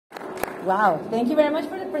Wow, thank you very much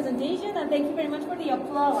for the presentation and thank you very much for the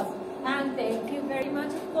applause. And thank you very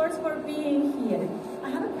much, of course, for being here. I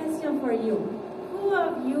have a question for you. Who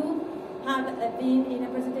of you have been in a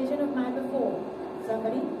presentation of mine before?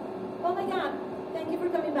 Somebody? Oh my God, thank you for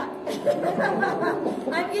coming back.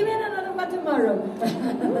 I'm giving another one tomorrow.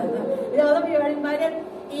 All of you are invited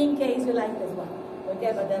in case you like this one.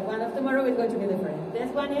 Okay, but the one of tomorrow is going to be different.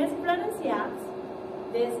 This one is PronunciApps.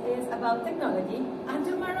 This is about technology, and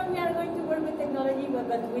tomorrow we are going to work with technology,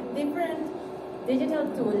 but with different digital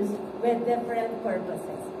tools with different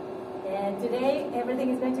purposes. And today, everything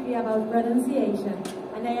is going to be about pronunciation,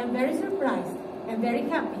 and I am very surprised and very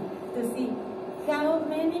happy to see how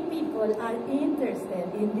many people are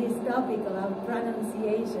interested in this topic about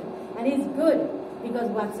pronunciation. And it's good, because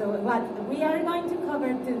what we are going to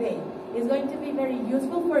cover today is going to be very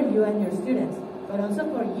useful for you and your students, but also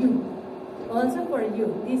for you. Also for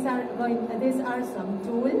you, these are some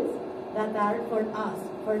tools that are for us,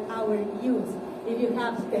 for our use. If you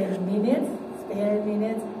have spare minutes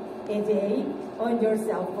a day on your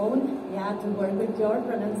cell phone, to work with your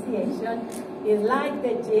pronunciation, it's like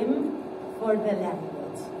the gym for the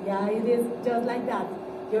language. It is just like that.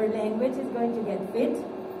 Your language is going to get fit.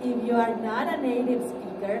 If you are not a native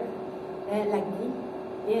speaker, like me,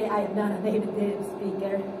 I am not a native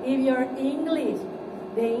speaker. If your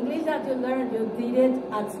the English that you learned, you did it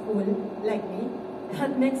at school, like me,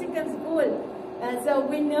 at Mexican school. So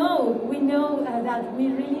we know that we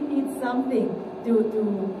really need something to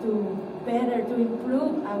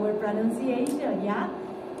improve our pronunciation,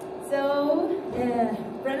 So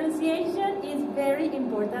pronunciation is very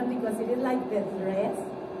important because it is like the dress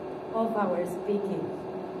of our speaking.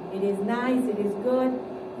 It is nice, it is good.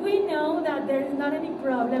 We know that there is not any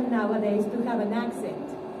problem nowadays to have an accent.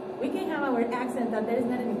 We can have our accent and there is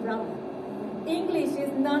not any problem. English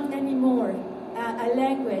is not anymore a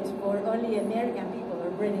language for only American people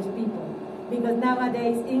or British people, because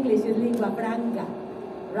nowadays English is lingua franca,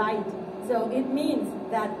 right? So it means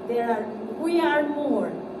that we are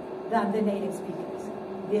more than the native speakers.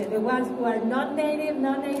 The ones who are non-native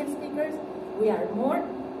speakers, we are more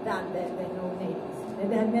than the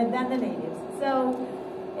natives. So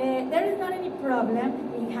there is not any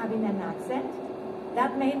problem in having an accent.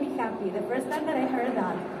 That made me happy the first time that I heard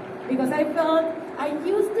that, because I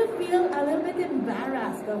used to feel a little bit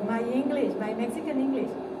embarrassed of my English, my Mexican English.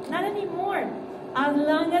 Not anymore. As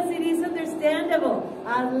long as it is understandable,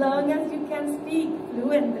 as long as you can speak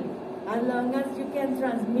fluently, as long as you can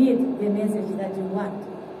transmit the message that you want.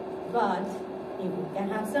 But if we can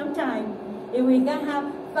have some time, if we can have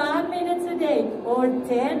 5 minutes a day or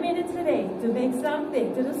 10 minutes a day to do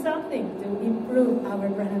something to improve our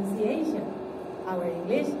pronunciation, our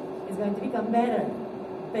English is going to become better.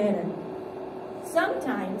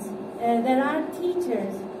 Sometimes there are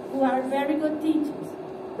teachers who are very good teachers,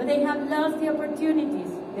 but they have lost the opportunities,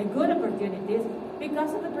 the good opportunities,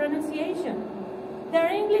 because of the pronunciation. Their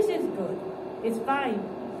English is good, it's fine,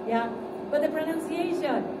 but the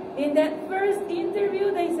pronunciation, in that first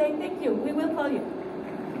interview they say, thank you, we will call you.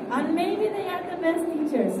 And maybe they are the best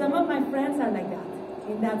teachers. Some of my friends are like that,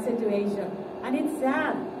 in that situation. And it's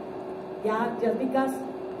sad. Just because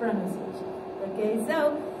pronunciation. Okay,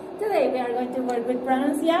 so today we are going to work with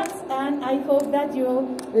PronunciApps, and I hope that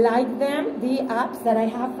you like them, the apps that I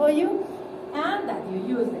have for you, and that you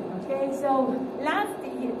use them. Okay, so last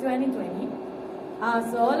year, 2020,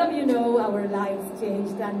 as all of you know, our lives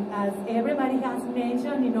changed, and as everybody has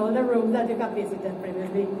mentioned in all the rooms that you have visited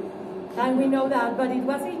previously, and we know that, but it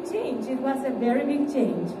was a change. It was a very big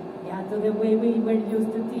change, to the way we were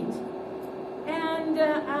used to teach. And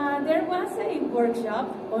there was a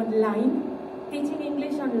workshop online, teaching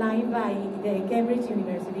English online by the Cambridge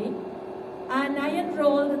University. And I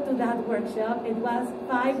enrolled to that workshop. It was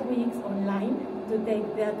 5 weeks online to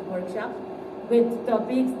take that workshop with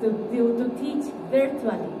topics to teach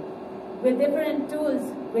virtually, with different tools,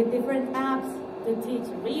 with different apps to teach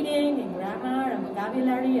reading and grammar and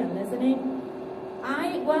vocabulary and listening.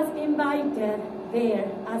 I was invited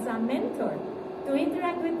there as a mentor to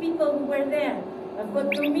interact with people who were there.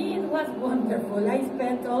 But to me, it was wonderful. I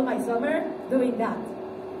spent all my summer doing that.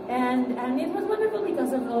 And it was wonderful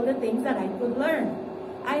because of all the things that I could learn.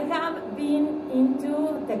 I have been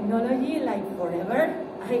into technology like forever.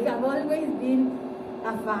 I have always been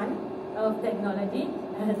a fan of technology,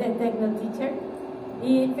 as a techno teacher,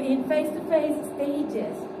 in face-to-face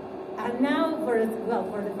stages. And now, for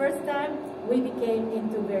the first time, we became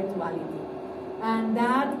into virtuality. And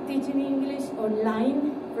that teaching English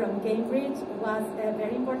online from Cambridge was a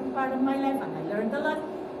very important part of my life, and I learned a lot.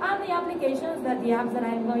 And the applications, the apps that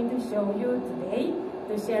I'm going to show you today,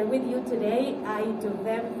 to share with you today, I took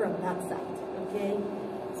them from that site, okay?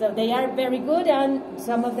 So they are very good, and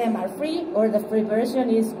some of them are free, or the free version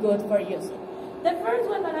is good for using. The first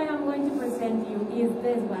one that I am going to present you is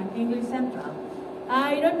this one, English Central.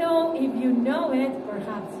 I don't know if you know it,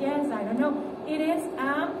 perhaps yes, I don't know. It is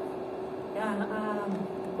a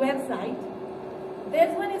website.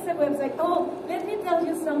 This one is a website. Oh, let me tell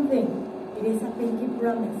you something. It is a pinky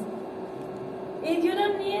promise. If you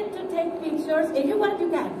don't need to take pictures, if you want, you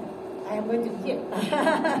can. I am going to be here.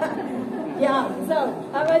 Yeah, so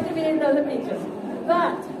I'm going to be in all the pictures.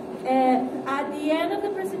 But at the end of the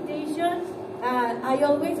presentation, I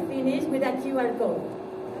always finish with a QR code.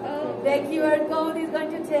 Oh. The QR code is going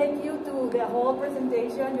to take you to the whole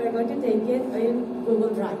presentation. You are going to take it in Google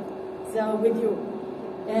Drive. So with you,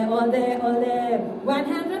 all the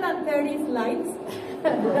 130 slides.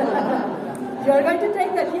 You are going to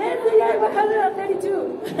take that. Yes, they are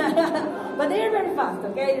 132. But they are very fast,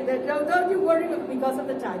 okay? Don't you worry because of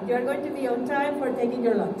the time. You are going to be on time for taking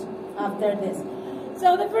your lunch after this.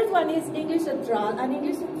 So the first one is English Central. And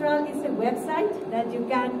English Central is a website that you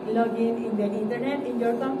can log in the internet in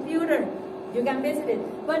your computer. You can visit it.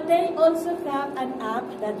 But they also have an app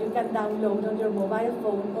that you can download on your mobile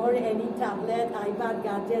phone or any tablet, iPad,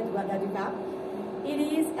 gadget, whatever you have. It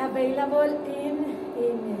is available in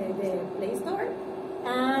the Play Store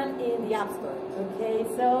and in the App Store. Okay,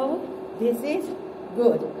 so this is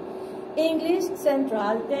good. English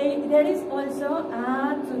Central, there is also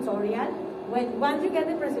a tutorial. Once you get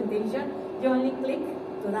the presentation, you only click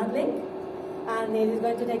to that link and it is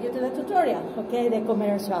going to take you to the tutorial, okay, the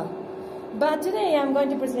commercial. But today I'm going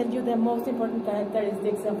to present you the most important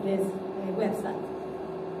characteristics of this website.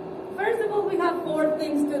 First of all, we have 4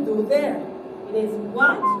 things to do there. It is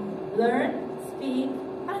watch, learn, speak,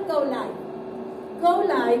 and go live. Go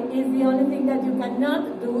live is the only thing that you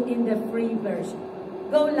cannot do in the free version.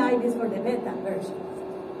 Go live is for the beta version.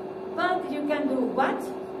 But you can do watch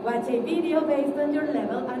a video based on your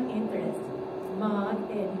level and interest. Mark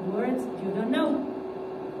any words you don't know.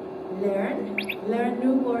 Learn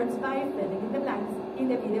new words by filling in the blanks in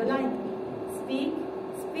the video line. Speak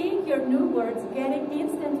your new words, getting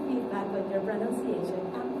instant feedback on your pronunciation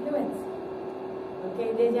and fluency.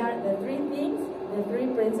 Okay, these are the 3 things, the 3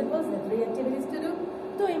 principles, the 3 activities to do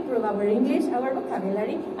to improve our English, our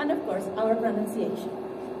vocabulary, and of course, our pronunciation.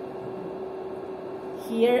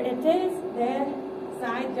 Here it is, the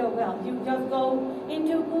site. Well, you just go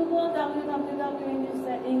into Google,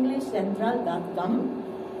 www.englishcentral.com.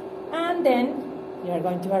 And then you are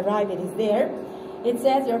going to arrive, it is there. It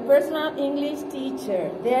says your personal English teacher.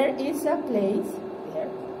 There is a place there.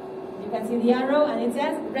 You can see the arrow and it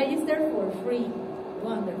says register for free.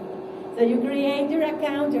 Wonderful. So you create your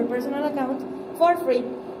account, your personal account for free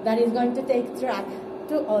that is going to take track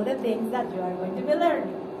to all the things that you are going to be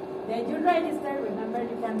learning. Then you register. Remember,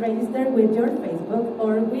 you can register with your Facebook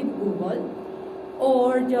or with Google,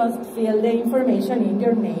 or just fill the information in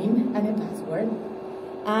your name and a password.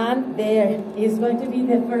 And there is going to be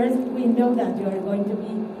the first window that you are going to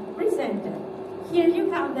be presented. Here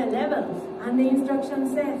you have the levels, and the instruction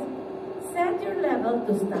says, set your level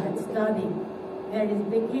to start studying. There is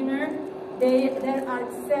beginner. There are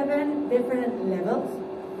 7 different levels,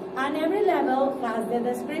 and every level has the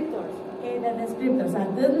descriptors. Okay, the descriptors.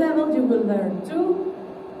 At this level, you will learn to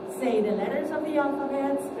say the letters of the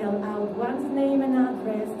alphabet, spell out one's name and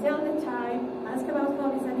address, tell the time, ask about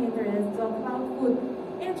hobbies and interests, talk about food,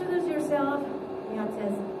 introduce yourself, it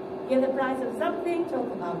says, give the price of something,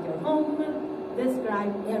 talk about your home,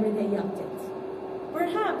 describe everyday objects.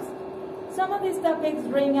 Perhaps some of these topics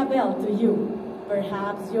ring a bell to you.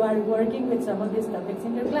 Perhaps you are working with some of these topics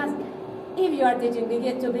in your class. If you are teaching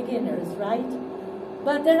to beginners, right?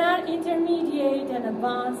 But there are intermediate and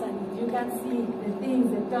advanced, and you can see the things,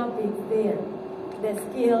 the topics there, the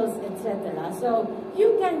skills, etc. So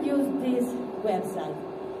you can use this website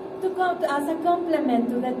to come as a complement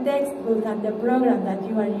to the textbook and the program that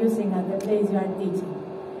you are using at the place you are teaching,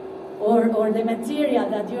 or the material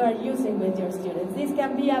that you are using with your students. This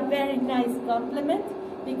can be a very nice complement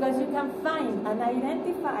because you can find and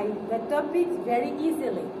identify the topics very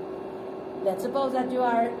easily. Let's suppose that you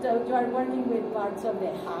are working with parts of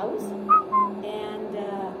the house, and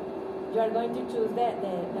you are going to choose the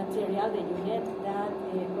material, the unit that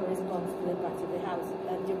corresponds to the parts of the house,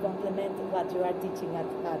 that you complement what you are teaching at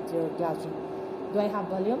your classroom. Do I have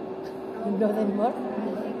volume? Not anymore?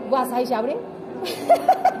 Was I shouting?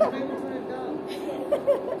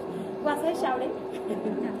 Was I shouting?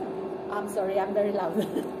 I'm sorry, I'm very loud.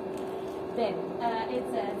 Then it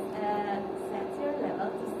says, set your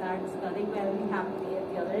level to start studying. Well, we have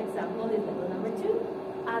the other example is level number 2.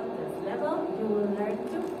 At this level, you will learn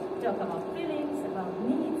to talk about feelings, about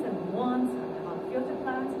needs and wants, and about future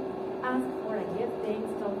plans, ask for a gift things,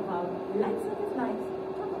 talk about likes and dislikes,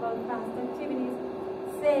 talk about past activities,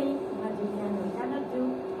 say what you can or cannot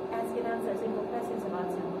do, ask and answer simple questions about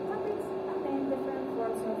simple topics, and then different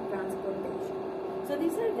forms of transportation. So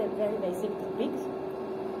these are the very basic topics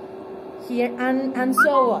here, and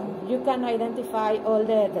so on. You can identify all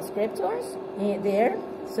the descriptors there.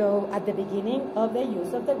 So at the beginning of the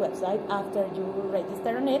use of the website, after you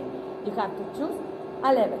register on it, you have to choose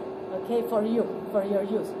a level, okay, for you, for your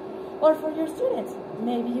use. Or for your students,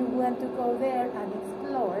 maybe you want to go there and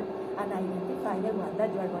explore and identify the one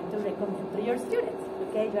that you are going to recommend to your students,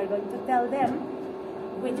 okay? You are going to tell them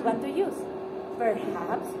which one to use.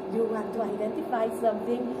 Perhaps you want to identify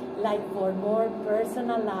something like for more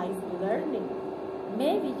personalized learning.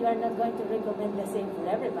 Maybe you are not going to recommend the same for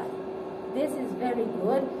everybody. This is very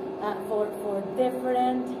good for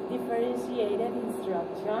differentiated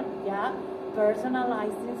instruction, yeah,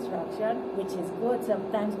 personalized instruction, which is good.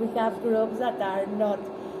 Sometimes we have groups that are not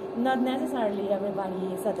necessarily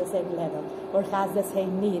everybody is at the same level, or has the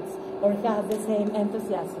same needs, or has the same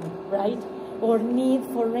enthusiasm, right? Or need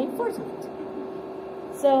for reinforcement.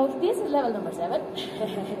 So this is level number 7.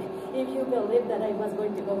 If you believe that I was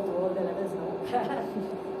going to go to all the levels, no.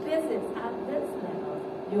 This is at this level.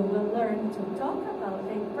 You will learn to talk about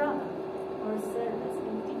a product or service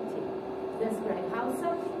in detail. Describe how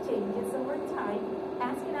something changes over time.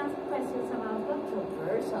 Ask questions about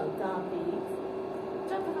controversial topics.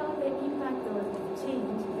 Talk about the impact of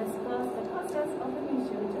change. Discuss the causes of an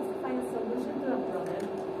issue. Justify a solution to a problem.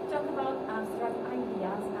 Talk about abstract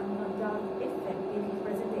ideas and conduct effective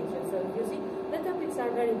presentation. So you see, the topics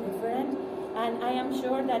are very different. And I am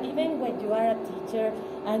sure that even when you are a teacher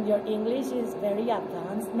and your English is very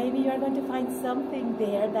advanced, maybe you are going to find something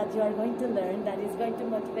there that you are going to learn that is going to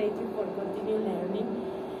motivate you for continued learning,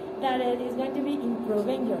 that it is going to be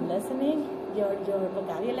improving your listening, your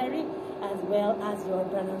vocabulary, as well as your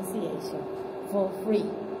pronunciation for free.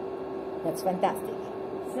 That's fantastic.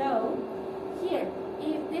 So here,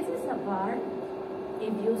 if this is a bar,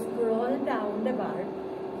 if you scroll down the bar,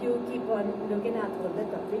 you keep on looking at all the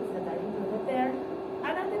topics that are included there.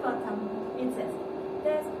 And at the bottom, it says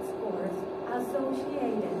test scores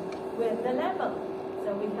associated with the level.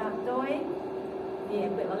 So we have TOEIC, the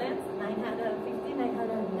equivalent, 950,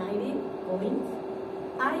 990 points.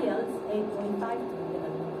 IELTS, 8.5 to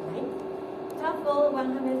 11.9. TOEFL,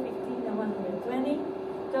 115 and 120.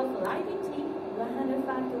 TOEFL IBT, 105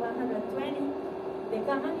 to 120. The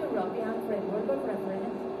Common European Framework of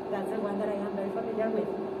Reference, that's the one that I am very familiar with.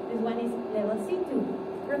 This one is level C2,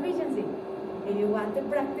 proficiency. If you want to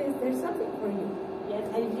practice, there's something for you. Yes,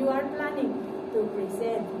 and if you are planning to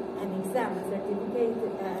present an exam, a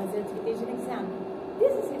certification exam,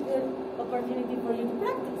 this is a good opportunity for you to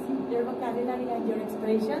practice your vocabulary and your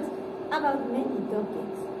expressions about many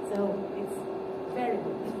topics. So it's very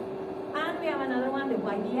good. And we have another one, the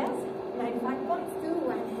YDS, 95 points to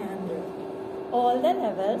 100. All the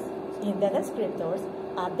levels in the descriptors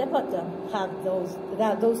at the bottom have those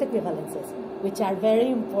equivalences, which are very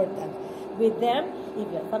important. With them,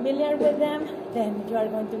 if you're familiar with them, then you are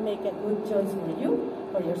going to make a good choice for you,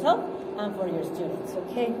 for yourself, and for your students,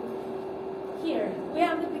 okay? Here, we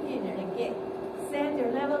have the beginner again. Set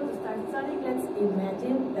your level to start studying. Let's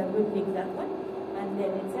imagine that we pick that one. And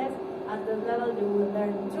then it says, at this level, you will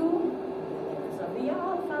learn the letters of the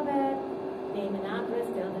alphabet, name and address,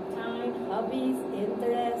 tell the time, hobbies,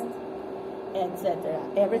 interests, etc.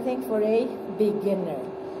 Everything for a beginner.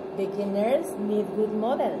 Beginners need good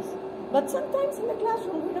models. But sometimes in the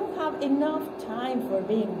classroom, we don't have enough time for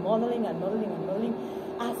being modeling and modeling and modeling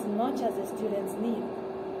as much as the students need,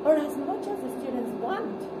 or as much as the students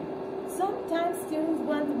want. Sometimes students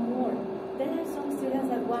want more. There are some students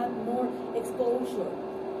that want more exposure.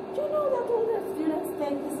 You know that all the students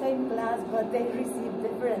take the same class, but they receive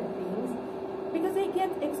different things because they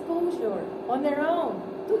get exposure on their own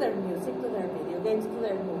to their music, to their video games, to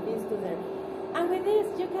their movies, to their... And with this,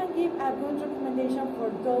 you can give a good recommendation for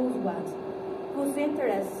those ones whose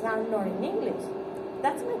interests are not in English.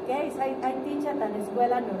 That's my case. I teach at an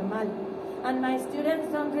escuela normal. And my students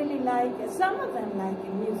don't really like, some of them like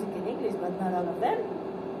music in English, but not all of them.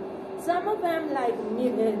 Some of them like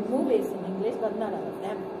movies in English, but not all of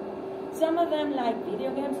them. Some of them like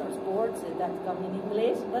video games or sports that come in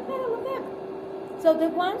English, but not all of them. So the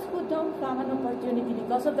ones who don't have an opportunity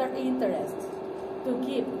because of their interests to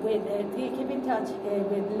keep in touch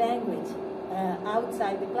with language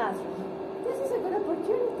outside the classroom, this is a good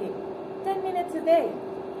opportunity. 10 minutes a day,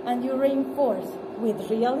 and you reinforce with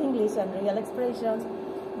real English and real expressions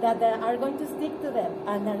that they are going to stick to them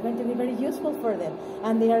and are going to be very useful for them.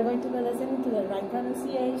 And they are going to be listening to the right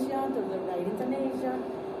pronunciation, to the right intonation,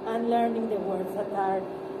 and learning the words that are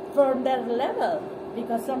for their level.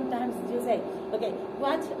 Because sometimes you say, okay,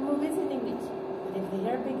 watch movies in English. But if they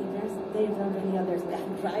are beginners, they don't really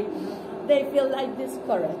understand, right? They feel like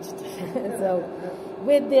discouraged. So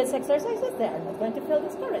with these exercises, they are not going to feel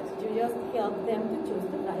discouraged. You just help them to choose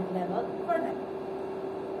the right level for them.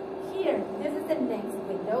 Here, this is the next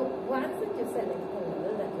window. Once that you select the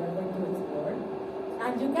level that you are going to explore,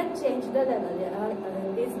 and you can change the level.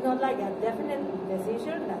 It's not like a definite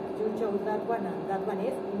decision that you chose that one and that one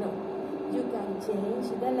is. No. You can change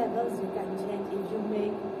the levels. You can change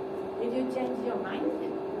if you change your mind,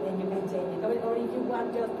 then you can change it. Or if you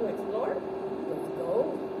want just to explore, just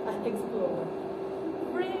go and explore.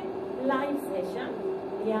 Free live session.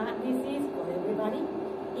 Yeah, this is for everybody.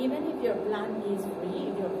 Even if your plan is free,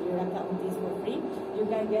 if your account is for free, you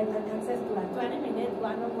can get access to a 20-minute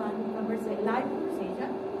one-on-one live conversation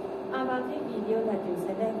about the video that you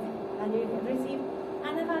select, and you can receive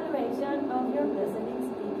an evaluation of your listening,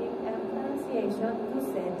 speaking, and pronunciation to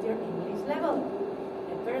set your English level.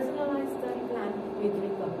 A personalized study plan with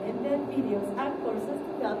recommended videos and courses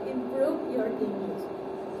to help improve your English.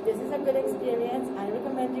 This is a good experience. I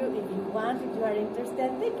recommend you, if you are interested,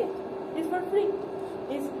 take it. It's for free.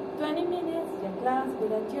 It's 20 minutes, your class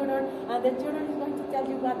with a tutor, and the tutor is going to tell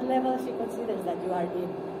you what level she considers that you are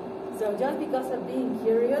in. So just because of being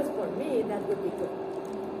curious, for me, that would be good.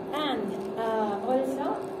 And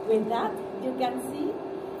also, with that, you can see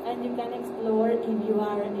and you can explore if you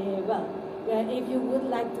are, if you would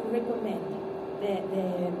like to recommend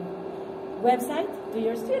the website to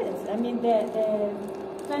your students. I mean, the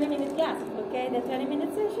 20-minute class, okay? The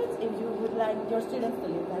 20-minute sessions, if you would like your students to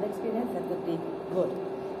live that experience, that would be good.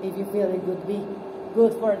 If you feel it would be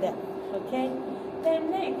good for them, okay? Then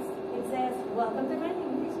next, it says, welcome to my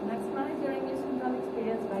English. Maximize your English control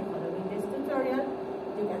experience by following this tutorial.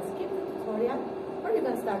 You can skip the tutorial, or you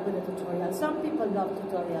can start with the tutorial. Some people love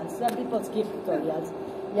tutorials. Some people skip tutorials.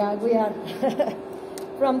 Yeah, we are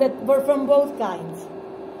we're from both kinds.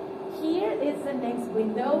 Here is the next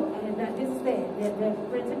window, and this is the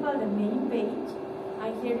principal, the main page.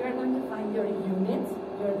 And here you are going to find your units,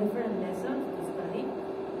 your different lessons to study.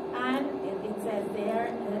 And it says there,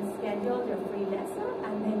 schedule your free lesson.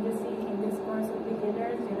 And then you see in this course of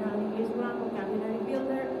beginners, general English 1, vocabulary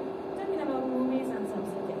builder, talking about movies and some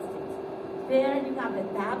suggestions. There you have the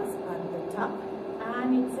tabs on the top. And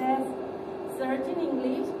it says, search in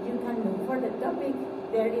English. You can look for the topic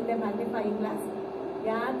there in the magnifying glass.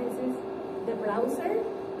 Yeah, this is the browser,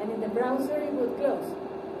 and in the browser it would close.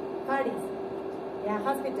 Parties, yeah,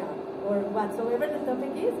 hospital, or whatsoever the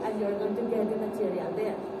topic is, and you're going to get the material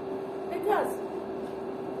there. Because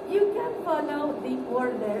you can follow the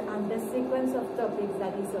order and the sequence of topics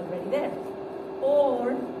that is already there.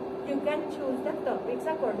 Or you can choose the topics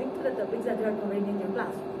according to the topics that you are covering in your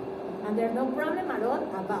class. And there's no problem at all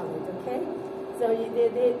about it, okay? So the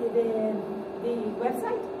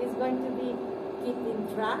website is going to be keeping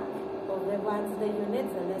track of the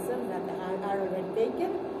units, the lessons that are already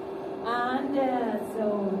taken. And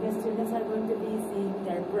so the students are going to be seeing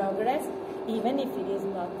their progress, even if it is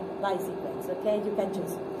not by sequence, okay? You can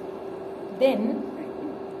choose. Then,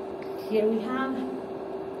 here we have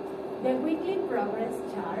the weekly progress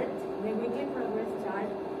chart. The weekly progress chart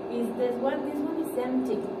is this one. This one is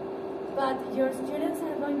empty. But your students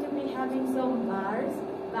are going to be having some bars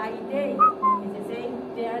by day. It's the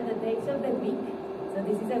same, they are the days of the week. So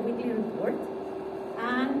this is a weekly report.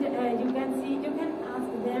 And you can see, you can ask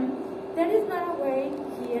them, there is not a way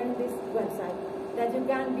here in this website that you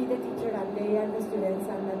can be the teacher and they are the students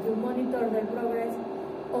and that you monitor their progress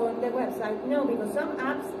on the website. No, because some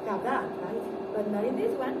apps have that, right? But not in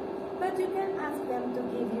this one. But you can ask them to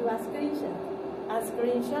give you a screenshot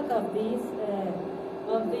of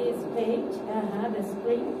this page, the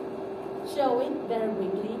screen, showing their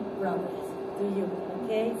weekly progress to you,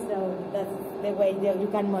 okay? So that's the way that you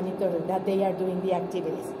can monitor that they are doing the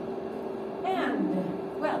activities.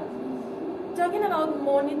 And, well, talking about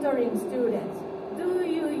monitoring students, do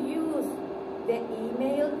you use the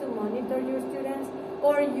email to monitor your students,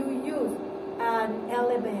 or you use an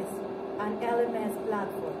LMS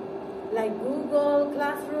platform, like Google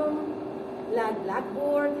Classroom, like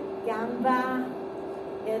Blackboard, Canva,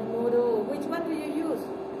 Edmodo? Which one do you use?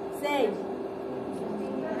 Say,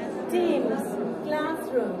 Teams,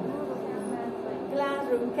 Classroom,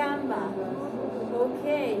 Canva,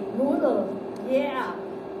 okay, Moodle, yeah,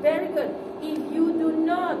 very good. If you do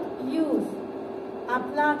not use a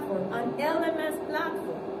platform, an LMS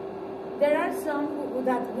platform, there are some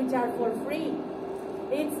which are for free.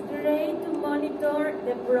 It's great to monitor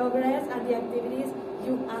the progress and the activities.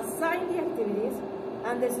 You assign the activities,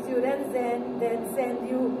 and the students then send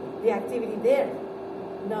you the activity there.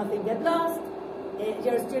 Nothing gets lost.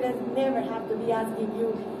 Your students never have to be asking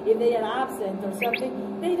you if they are absent or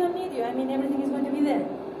something. They don't need you. I mean, everything is going to be there.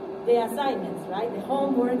 The assignments, right? The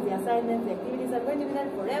homework, the assignments, the activities are going to be there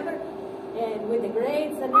forever. And with the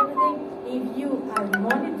grades and everything, if you are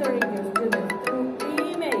monitoring your students through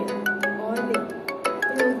email only,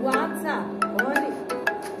 through WhatsApp only,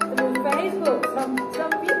 through Facebook, some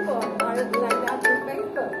people are like that through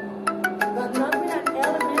Facebook, but not with an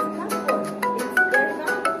LMS platform. It's very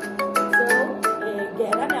bad. So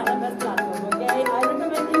get an LMS platform, okay? I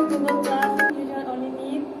recommend you Google Classroom. You should only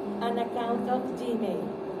need an account of Gmail,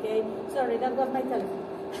 okay? Sorry, that was my telephone.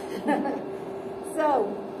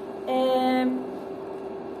 So.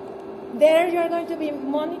 There you are going to be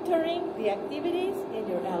monitoring the activities in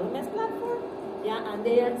your LMS platform, yeah, and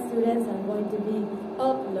there students are going to be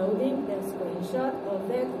uploading the screenshot of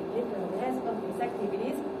the weekly progress of these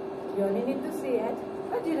activities. You only need to see it,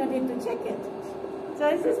 but you don't need to check it.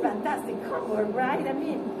 So this is fantastic homework, right? I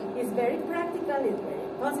mean, it's very practical, it's very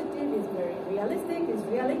positive, it's very realistic, it's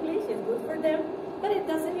real English, it's good for them, but it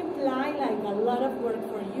doesn't imply like a lot of work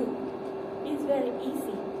for you. It's very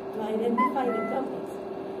easy to identify the topics.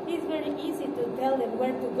 It's very easy to tell them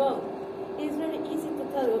where to go. It's very easy to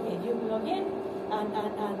tell, okay, you log in and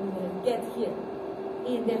get here.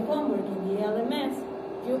 In the homework, in the LMS,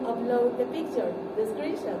 you upload the picture, the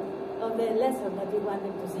screenshot of the lesson that you want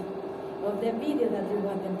them to see, of the video that you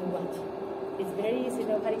want them to watch. It's very easy,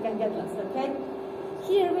 nobody can get lost, okay?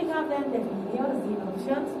 Here we have then the videos, the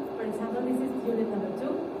options. For example, this is unit number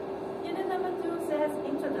 2. Unit number 2 says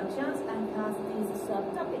introductions and has these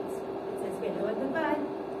subtopics. It says hello and goodbye,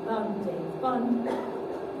 James Bond.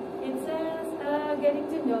 It says getting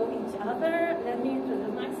to know each other. Let me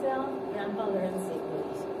introduce myself. Grandpa learns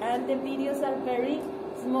English. And the videos are very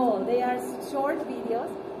small. They are short videos.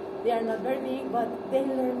 They are not very big, but they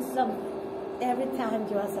learn something. Every time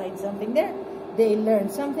you assign something there, they learn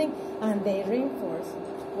something and they reinforce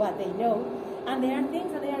what they know. And there are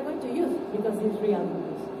things that they are going to use because it's real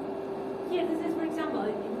English. Here, this is, for example,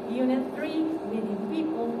 Unit 3, meeting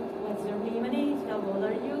people. What's your name and age? How old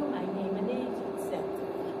are you? My name and age, etc.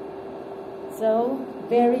 So,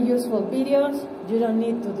 very useful videos. You don't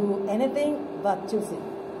need to do anything but choose it.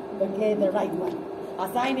 Okay, the right one.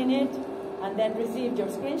 Assigning it, and then receive your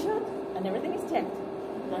screenshot, and everything is checked.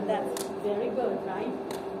 And that's very good, right?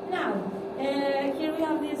 Now, here we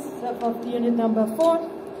have this of unit number 4.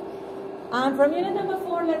 And from unit number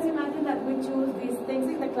 4, let's imagine that we choose these things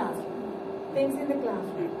in the classroom. Things in the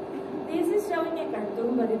classroom. This is showing a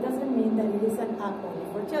cartoon, but it doesn't mean that it is an app only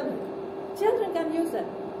for children. Children can use it,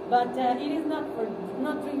 but it is not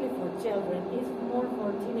really for children. It's more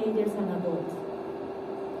for teenagers and adults.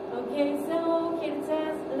 Okay, so here it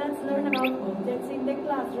says, let's learn about objects in the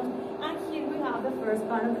classroom. And here we have the first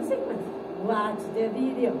part of the sequence. Watch the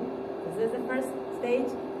video. This is the first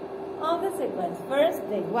stage of the sequence. First,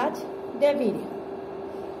 they watch the video.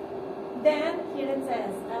 Then, here it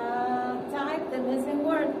says, type the missing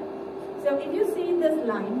word. So if you see this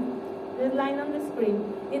line on the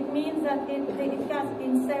screen, it means that it has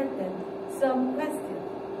inserted some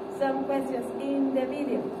questions in the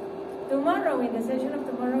video. Tomorrow, in the session of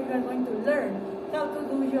tomorrow, you are going to learn how to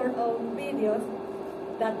do your own videos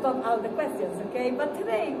that pop out the questions, okay? But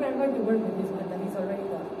today, we are going to work with this one that is already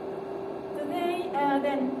done. Today,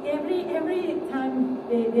 then every time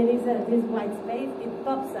there is this white space, it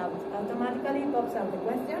pops out. Automatically pops out the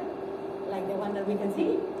question, like the one that we can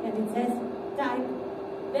see, and it says, type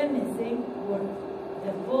the missing word.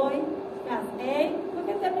 The boy has a, who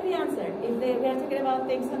can tell me the answer if we are talking about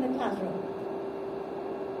things in the classroom?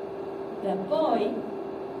 The boy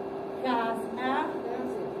has a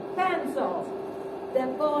pencil. The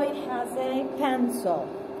boy has a pencil.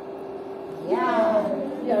 Yeah,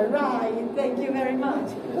 you're right. Thank you very much.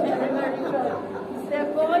 Very, very good. The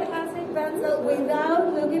boy has a pencil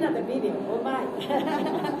without looking at the video. Oh my.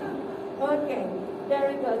 Okay,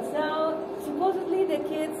 very good. So, supposedly the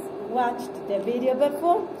kids watched the video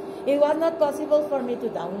before. It was not possible for me to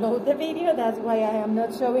download the video. That's why I am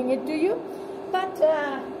not showing it to you. But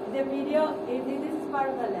the video, this is part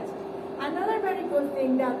of the lesson. Another very good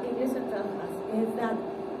thing that English tells us is that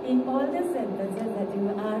in all the sentences that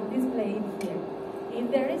you are displaying here,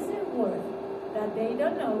 if there is a word that they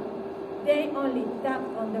don't know, they only tap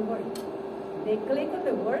on the word. They click on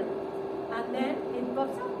the word, and then it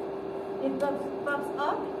pops up. It pops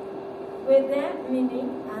up with the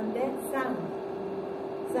meaning and the sound.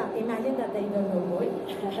 So imagine that they don't know boy.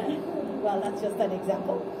 Well, that's just an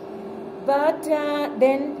example. But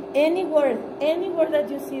then any word that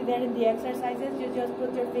you see there in the exercises, you just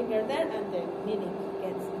put your finger there and the meaning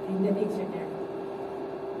gets in the dictionary.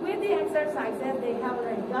 With the exercises, they have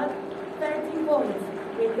already got 30 points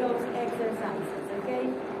with those exercises, okay?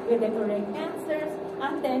 With the correct answers,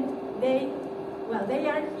 and then they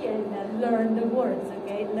are here to learn the words,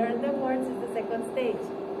 okay? Learn the words is the second stage.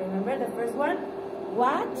 Remember the first one?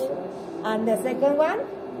 Watch. And the second one?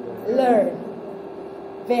 Learn.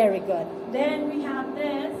 Very good. Then we have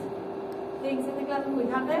this, things in the classroom, we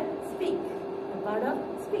have the speak, a part of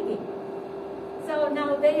speaking. So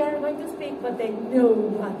now they are going to speak, but they know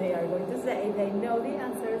what they are going to say. They know the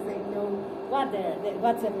answers, they know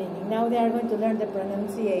what's the meaning. Now they are going to learn the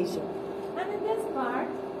pronunciation. And in this part,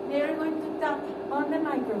 they are going to tap on the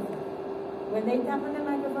microphone. When they tap on the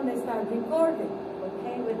microphone, they start recording,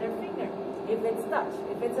 okay, with their finger. If it's touch,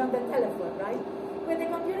 if it's on the telephone, right? With the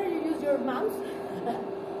computer, you use your mouse,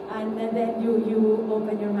 and then you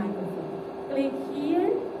open your microphone. Click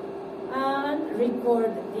here, and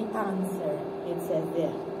record the answer, it says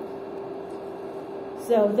there.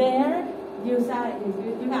 So there, you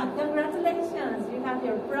have congratulations, you have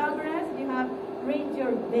your progress, you have reached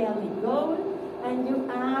your daily goal, and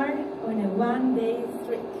you are on a one-day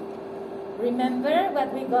streak. Remember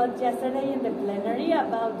what we got yesterday in the plenary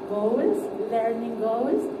about goals, learning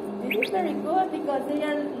goals? This is very good because they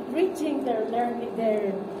are reaching their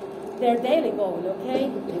daily goal,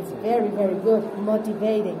 okay? It's very, very good,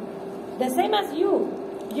 motivating. The same as you.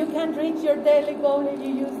 You can reach your daily goal if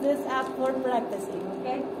you use this app for practicing,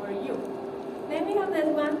 okay? For you. Then we have this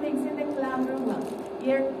one things in the classroom.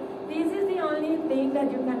 Here, this is the only thing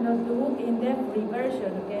that you cannot do in the free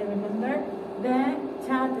version, okay? Remember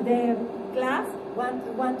the class,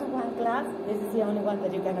 one-to-one class, this is the only one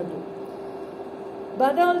that you cannot do.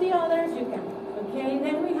 But all the others you can, okay?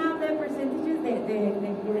 Then we have the percentages,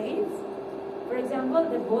 the grades. For example,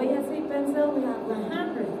 the boy has a pencil, we have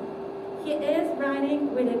 100. He is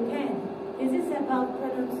writing with a pen. This is about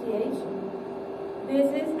pronunciation. This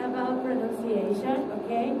is about pronunciation,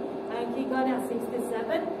 okay? And he got a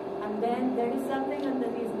 67, and then there is something under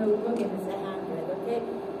his notebook and it's 100, okay?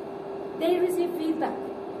 They receive feedback.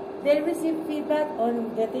 They receive feedback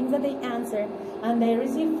on the things that they answer, and they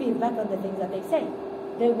receive feedback on the things that they say,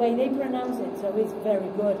 the way they pronounce it, so it's very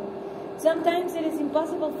good. Sometimes it is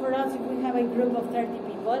impossible for us, if we have a group of 30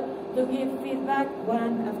 people, to give feedback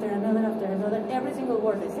one after another, every single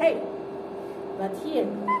word they say. But here,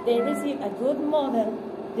 they receive a good model.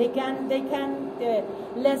 They can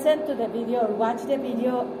listen to the video or watch the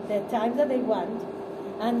video the time that they want,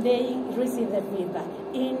 and they receive the feedback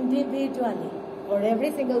individually for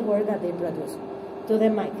every single word that they produce to the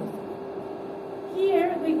microphone.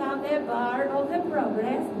 Here we have the bar of the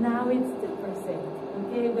progress. Now it's 2%,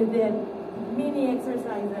 okay, with the mini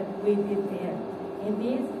exercise that we did there. In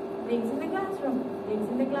these things in the classroom. Things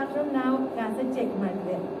in the classroom now has a check mark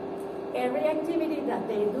there. Every activity that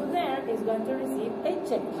they do there is going to receive a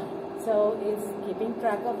check mark. So it's keeping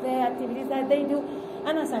track of the activities that they do.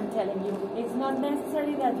 And as I'm telling you, it's not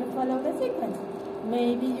necessary that you follow the sequence.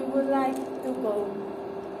 Maybe you would like to go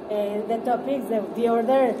the topics, the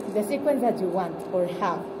order, the sequence that you want or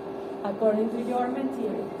have according to your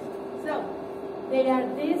material. So there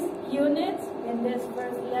are these units in this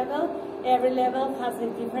first level. Every level has a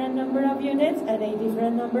different number of units and a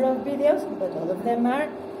different number of videos, but all of them are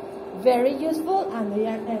very useful and they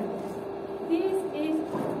are endless. This is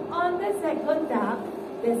on the second tab.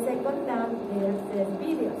 The second tab there says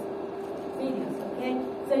videos. Videos, okay?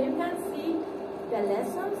 So you can see the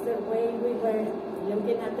lessons, the way we were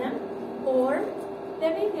looking at them, or the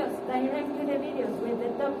videos, directly the videos with the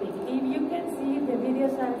topic. If you can see, the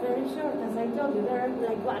videos are very short, as I told you, they're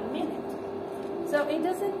like 1 minute. So it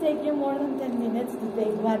doesn't take you more than 10 minutes to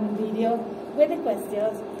take one video with the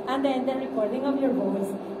questions, and then the recording of your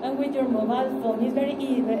voice, and with your mobile phone is very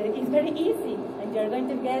easy, and you're going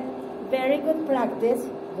to get very good practice,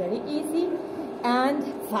 very easy, and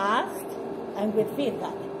fast, and with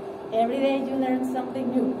feedback. Every day you learn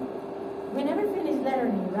something new. We never finish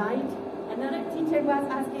learning, right? Another teacher was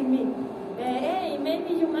asking me, hey,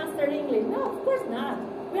 maybe you master English. No, of course not.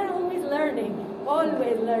 We are always learning,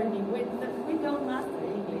 always learning. We don't master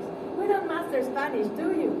English. We don't master Spanish, do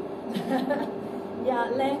you? Yeah,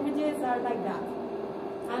 languages are like that.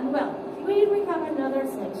 And well, here we have another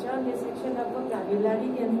section, the section of vocabulary,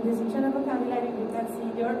 and in the section of vocabulary you can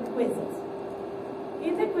see your quizzes.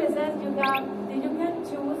 In the quizzes you can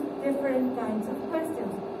choose different kinds of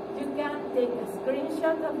questions. You can take a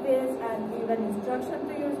screenshot of this and give an instruction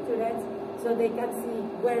to your students so they can see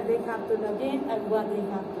where they have to log in and what they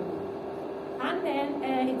have to do. And then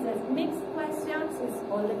it says mixed questions. It's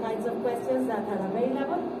all the kinds of questions that are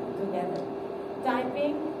available together.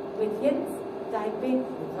 Typing with hints, typing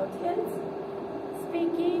without hints,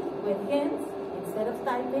 speaking with hints. Instead of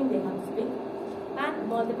typing, they have to speak. And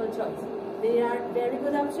multiple choice. They are very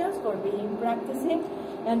good options for being practicing.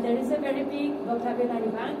 And there is a very big vocabulary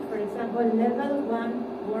bank. For example, level 1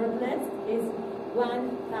 word list is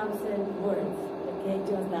 1,000 words. Okay,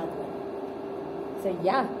 just that one. So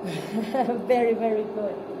yeah, very, very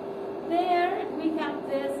good. There we have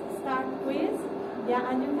this start quiz. Yeah,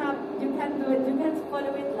 and you can do it, you can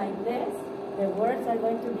follow it like this. The words are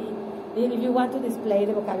going to be, if you want to display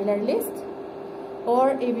the vocabulary list,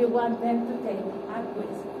 or if you want them to take a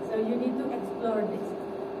quiz. So you need to explore this.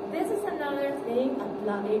 This is another thing, A+.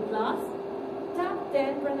 Top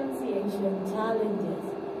 10 pronunciation challenges.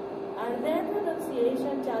 Are there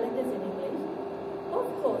pronunciation challenges in English? Of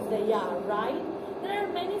course they are, right? There are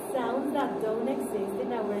many sounds that don't exist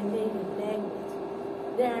in our native language.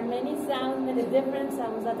 There are many sounds, many different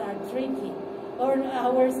sounds that are tricky. Or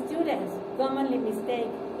our students commonly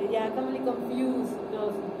commonly confuse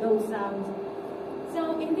those sounds.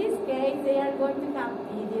 So in this case, they are going to have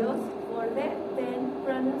videos for the 10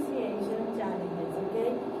 pronunciation challenges,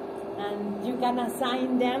 okay? And you can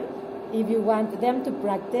assign them if you want them to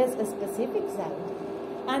practice a specific sound.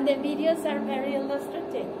 And the videos are very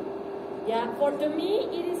illustrative. Yeah, to me,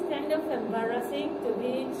 it is kind of embarrassing to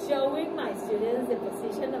be showing my students the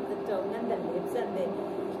position of the tongue and the lips and the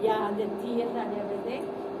teeth and everything.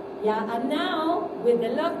 Yeah, and now with the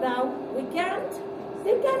lockdown, they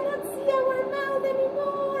cannot see our mouth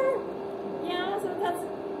anymore. Yeah, so that's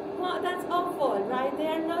awful, right? They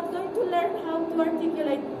are not going to learn how to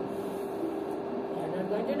articulate. They are not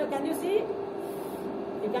going to know. Can you see?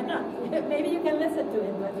 You cannot. Maybe you can listen to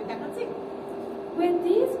it, but you cannot see. With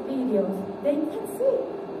these videos, they can see.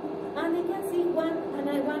 And they can see once and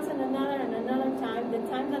another time, the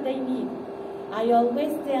time that they need. I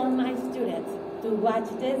always tell my students to watch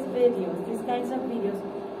these kinds of videos,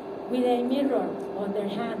 with a mirror on their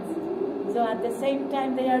hands. So at the same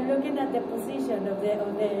time, they are looking at the position of the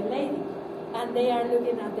lady, and they are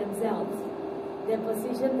looking at themselves, the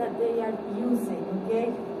position that they are using,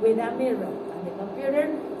 okay, with a mirror on the computer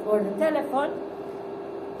or the telephone.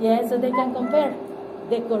 Yeah, so they can compare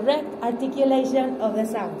the correct articulation of the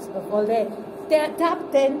sounds of all the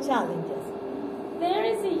top 10 challenges. There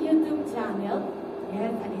is a YouTube channel,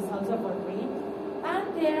 yes, and it's also for free.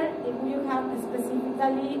 And there, if you have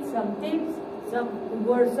specifically some tips, some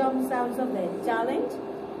sounds of the challenge,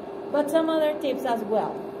 but some other tips as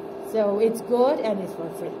well. So it's good and it's for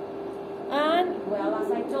free. And, well,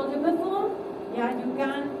 as I told you before, yeah, you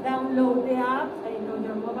can download the app on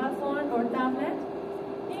your mobile phone or tablet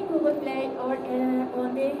in Google Play or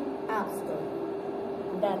on the App Store.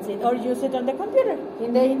 That's it. Or use it on the computer,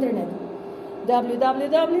 in the internet.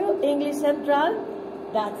 www.EnglishCentral,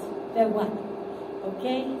 that's the one.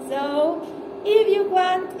 Okay, so if you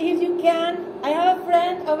want, if you can, I have a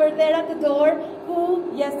friend over there at the door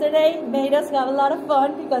who yesterday made us have a lot of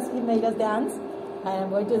fun because he made us dance. I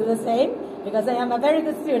am going to do the same because I am a very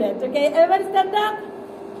good student. Okay, everybody stand up.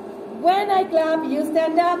 When I clap, you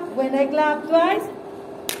stand up. When I clap twice,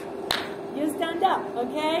 you stand up.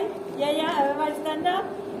 Okay? Yeah, everybody stand up.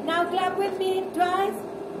 Now clap with me twice.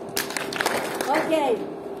 Okay.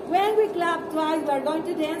 When we clap twice, we are going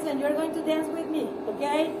to dance and you're going to dance with me.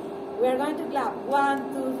 Okay? We are going to clap.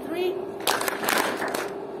 1, 2, 3.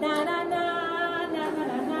 Na na na na na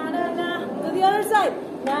na na na. To the other side.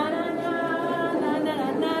 Na na na na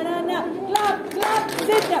na na na na. Clap, clap,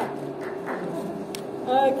 sit down.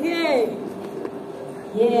 Okay.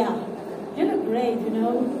 Yeah. You look great, you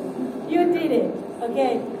know. You did it.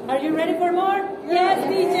 Okay. Are you ready for more? Yes,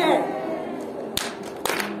 teacher.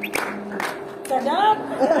 Stand up.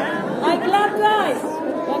 I clap twice.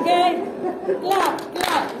 Okay. Clap,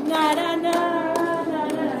 clap. Na na na na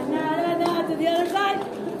na na na. To the other side.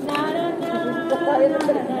 Na na na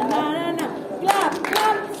na na na. Clap,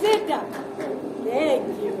 clap. Sit down. Thank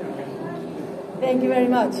you. Thank you very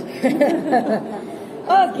much.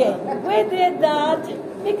 Okay, we did that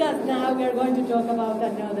because now we are going to talk about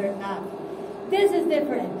another app. This is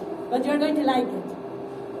different, but you're going to like it.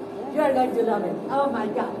 You are going to love it. Oh my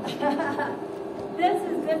God. This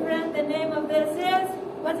is different. The name of this is,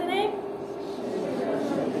 what's the name?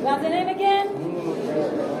 What's the name again?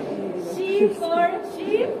 Sheep or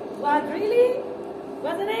sheep? What, really?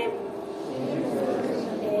 What's the name?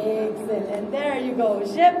 Excellent. There you go.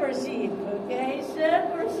 Shepherd sheep. Okay,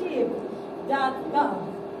 shepherdsheep.com.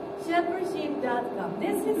 Shepherdsheep.com.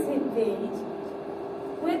 This is a page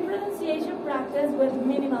with pronunciation practice with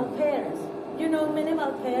minimal pairs. You know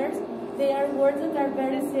minimal pairs? they are words that are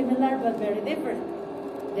very similar but very different.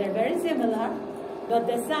 They're very similar, but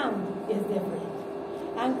the sound is different.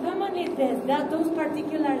 And commonly those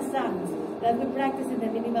particular sounds that we practice in the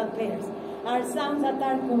minimal pairs are sounds that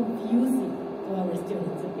are confusing to our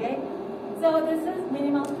students, okay? So this is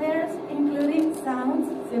minimal pairs, including sounds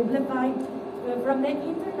simplified from the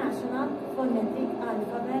International Phonetic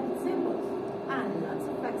Alphabet symbols, and lots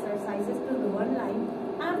of exercises to do online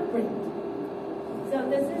and print. So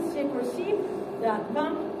this is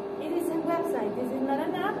sheeporsheep.com. It is a website. This is not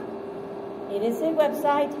an app. It is a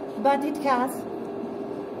website, but it has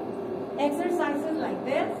exercises like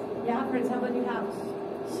this. Yeah, for example, you have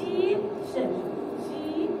sheep, sheep,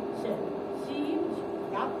 sheep, sheep, sheep,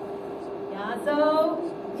 yeah. Yeah, so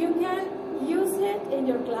you can use it in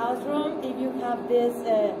your classroom if you have this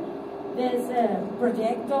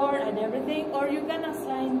projector and everything, or you can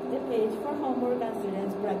assign the page for homework and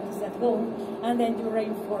students practice at home, and then you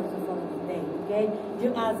reinforce the following day, okay?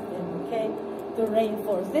 You ask them, okay, to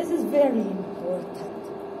reinforce. This is very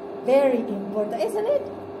important, isn't it?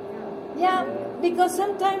 Yeah, because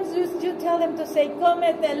sometimes you tell them to say,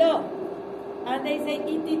 cómetelo, and they say,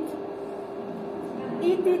 eat it.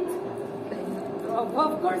 Eat it.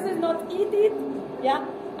 Of course, it's not eat it, yeah?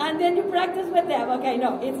 And then you practice with them. Okay,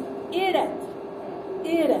 no, it's eat it.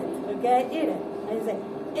 Eat it, okay? Eat it. And you say,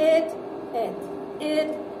 eat it, eat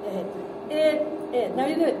it, eat it. Now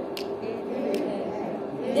you do it.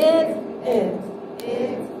 Eat it, eat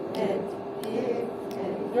it.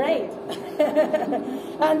 Great.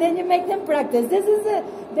 And then you make them practice. This is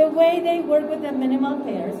the way they work with the minimal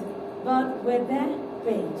pairs, but with the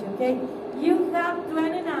page, okay? You have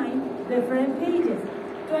 29 different pages.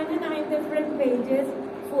 29 different pages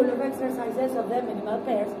full of exercises of the minimal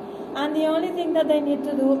pairs. And the only thing that they need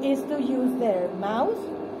to do is to use their mouse.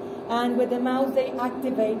 And with the mouse, they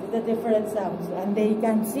activate the different sounds. And they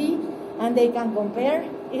can see and they can compare.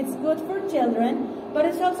 It's good for children, but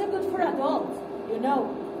it's also good for adults. You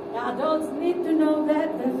know, adults need to know the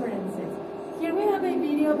differences. Here we have a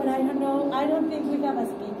video, but I don't know. I don't think we have a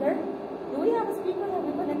speaker. Do we have a speaker? Have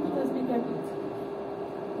we connected to a speaker?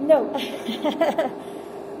 No.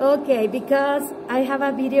 Okay, because I have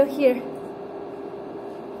a video here.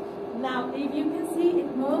 Now, if you can see,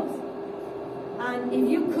 it moves. And if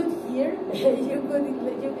you could hear, you could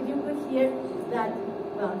hear that,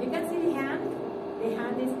 well, you can see the hand. The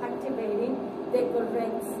hand is activating the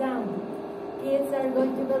correct sound. Kids are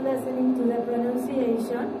going to be listening to the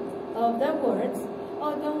pronunciation of the words.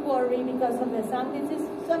 Oh, don't worry because of the sound. This is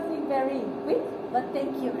something very quick, but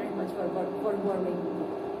thank you very much for worrying.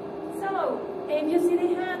 So, if you see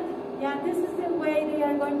the hand, yeah, this is the way they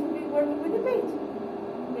are going to be working with the page.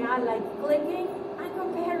 Yeah, like clicking and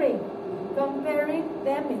comparing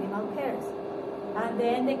the minimal pairs. And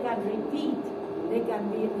then they can repeat. They can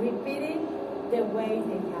be repeating the way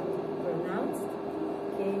they have to be pronounced,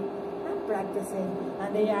 okay, and practicing.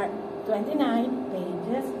 And they are 29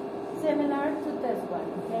 pages, similar to this one,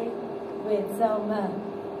 okay, with some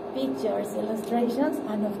pictures, illustrations,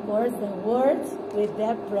 and of course the words with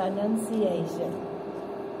their pronunciation.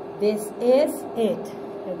 This is it,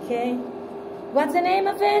 okay? What's the name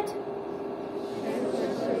of it?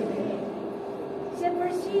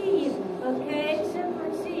 Shepherd Sheep, okay?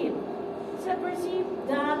 Shepherd Sheep.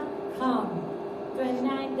 ShepherdSheep.com.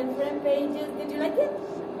 29 different pages. Did you like it?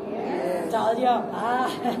 Yes. Told you. Ah.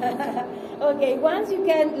 Okay, once you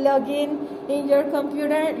can log in your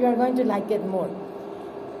computer, you're going to like it more.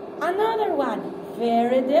 Another one,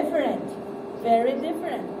 very different,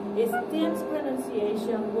 is Tim's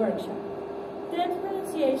Pronunciation Workshop. Tim's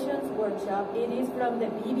Pronunciations Workshop, it is from the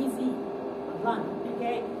BBC,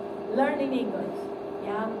 okay? Learning English,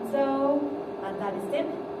 yeah? So, and that is Tim.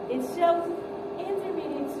 It shows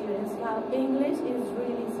intermediate students how English is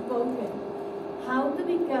really spoken, how to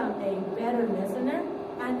become a better listener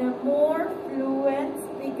and a more fluent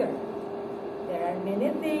speaker. There are many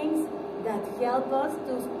things that help us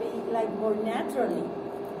to speak like more naturally,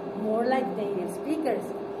 more like native speakers.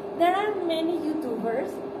 There are many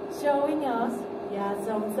YouTubers showing us, yeah,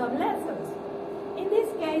 some lessons. In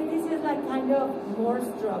this case, this is like kind of more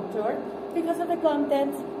structured because of the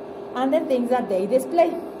content and the things that they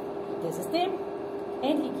display. This is Tim.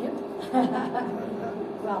 Ain't he cute?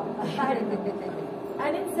 Well, I don't know.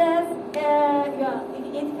 And it says, yeah,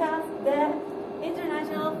 it has the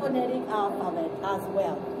International Phonetic Alphabet as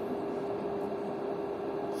well.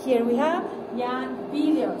 Here we have, yeah,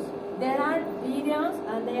 videos. There are videos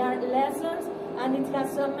and there are lessons, and it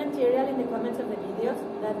has some material in the comments of the videos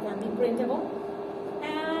that can be printable.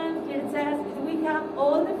 And here it says, we have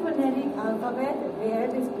all the phonetic alphabet there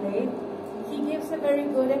displayed. He gives a very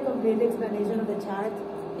good and complete explanation of the chart.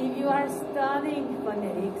 if you are studying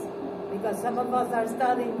phonetics, because some of us are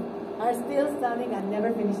still studying and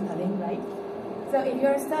never finished studying, right? So if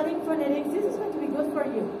you're studying phonetics, this is going to be good for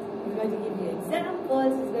you. It's going to give you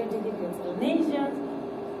examples, it's going to give you explanations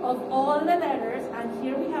of all the letters, and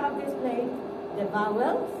here we have displayed the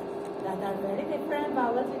vowels that are very different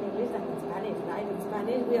vowels in English than in Spanish, right? In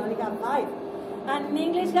Spanish we only have 5. And in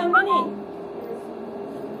English, how many?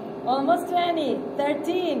 Almost 20,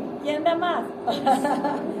 13. ¿Quién da más?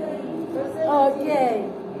 Okay.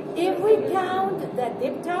 If we count the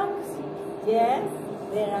diphthongs, yes,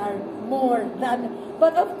 there are more than,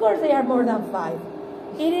 but of course they are more than 5.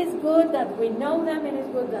 It is good that we know them, it is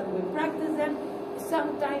good that we practice them.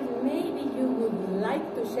 Sometimes maybe you would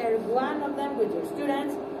like to share one of them with your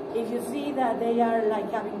students if you see that they are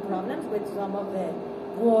like having problems with some of the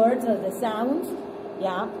words or the sounds.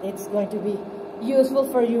 Yeah, it's going to be useful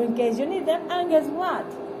for you in case you need them. And guess what?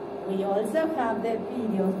 We also have the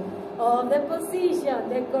videos of the position,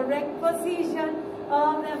 the correct position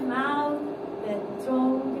of the mouth, the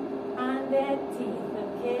tongue, and the teeth,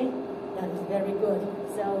 okay? That is very good.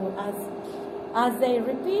 So as they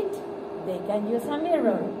repeat, they can use a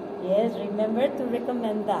mirror. Yes, remember to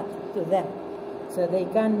recommend that to them. So they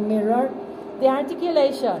can mirror the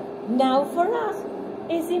articulation. Now for us,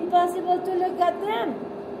 it's impossible to look at them.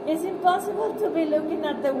 It's impossible to be looking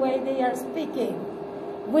at the way they are speaking.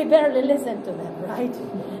 We barely listen to them, right?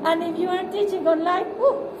 And if you are teaching online,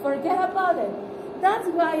 forget about it. That's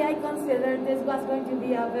why I consider this was going to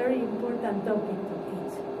be a very important topic to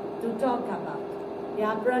teach, to talk about.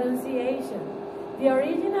 Yeah, pronunciation. The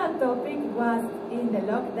original topic was in the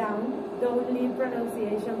lockdown, don't leave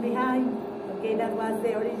pronunciation behind. Okay, that was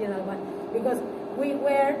the original one. Because we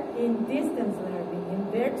were in distance learning, in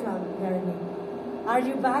virtual learning. Are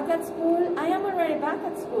you back at school? I am already back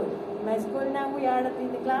at school. In my school now we are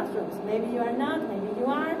in the classrooms. Maybe you are not, maybe you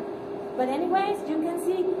are. But anyways, you can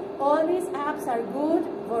see all these apps are good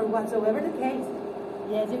for whatsoever the case.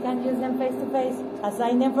 Yes, you can use them face to face,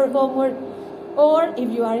 assign them for homework. Or if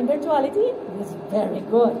you are in virtuality, it's very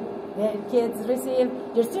good. The kids receive,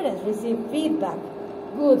 your students receive feedback,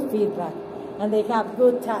 good feedback. And they have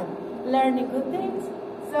good time learning good things.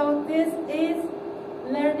 So this is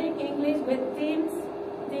learning English with Teams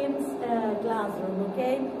classroom,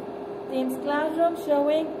 okay? Teams classroom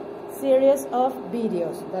showing series of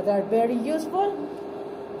videos that are very useful.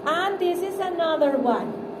 And this is another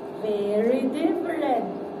one, very different.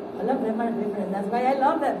 All of them are different. That's why I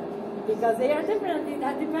love them, because they are different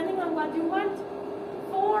depending on what you want.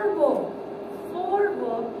 Forvo.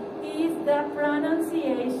 Forvo is the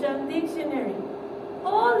pronunciation dictionary.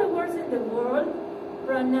 All the words in the world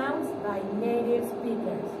pronounced by native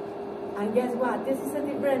speakers. And guess what? This is a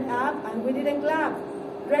different app, and we didn't clap.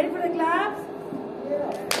 Ready for the claps?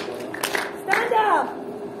 Yeah. Stand up.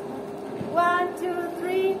 1, 2,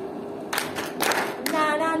 3.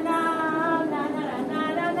 Na na na na na na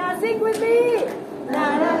na na. Sing with me.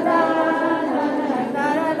 Na na na na na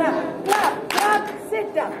na na. Clap, clap.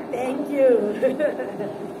 Sit down. Thank you.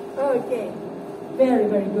 Okay. Very,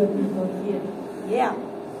 very good people here. Yeah.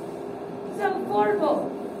 So Forvo.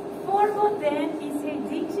 Forvo then is a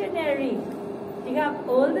dictionary. You have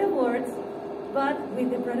all the words, but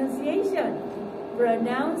with the pronunciation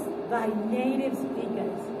pronounced by native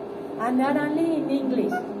speakers. And not only in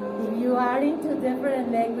English. If you are into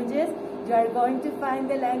different languages, you are going to find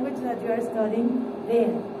the language that you are studying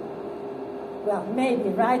there. Well, maybe,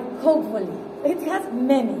 right? Hopefully. It has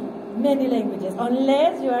many, many languages.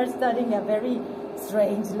 Unless you are studying a very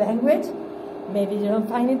strange language, maybe you don't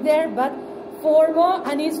find it there, but Forvo,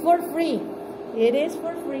 and it's for free. It is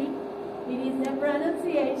for free. It is a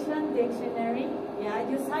pronunciation dictionary. Yeah,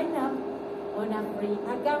 you sign up on a free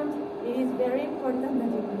account. It is very important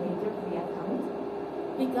that you create your free account,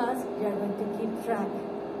 because you are going to keep track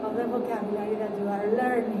of the vocabulary that you are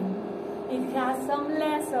learning. It has some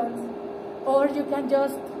lessons, or you can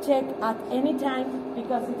just check at any time,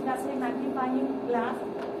 because it has a magnifying glass.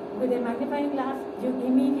 With a magnifying glass, you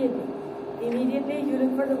immediately you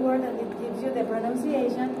look for the word and it gives you the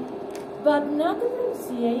pronunciation, but not the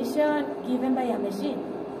pronunciation given by a machine.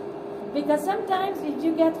 Because sometimes if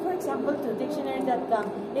you get, for example, to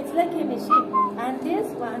dictionary.com, it's like a machine, and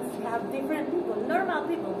these ones have different people, normal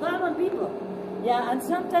people, common people. Yeah, and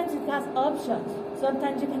sometimes it has options.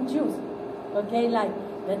 Sometimes you can choose, okay, like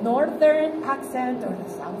the northern accent or the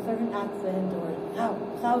southern accent, or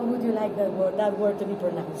how would you like that word to be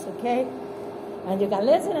pronounced, okay? And you can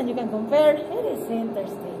listen and you can compare. It is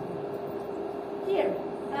interesting. Here,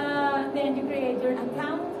 then you create your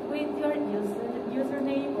account with your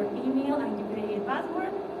username or email, and you create a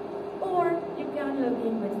password, or you can log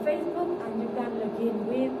in with Facebook, and you can log in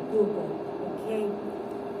with Google. Okay,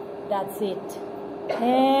 that's it.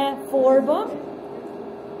 Forbo.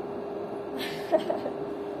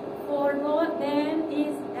 Forbo then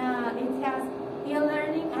is it has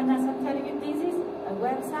e-learning, and as I'm telling you, this is a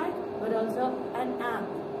website, but also an app.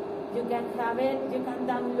 You can have it, you can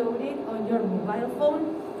download it on your mobile phone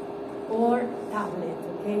or tablet,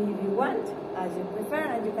 okay, if you want, as you prefer,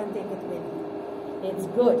 and you can take it with you. It's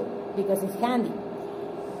good because it's handy.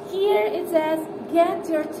 Here it says, get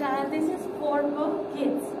your child, this is Forbo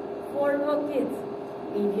Kids. Forbo Kids.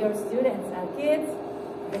 If your students are kids,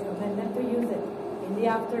 recommend them to use it in the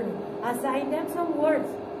afternoon. Assign them some words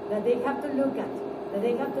that they have to look at, that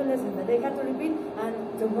they have to listen, that they have to repeat,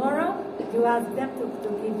 and tomorrow you ask them to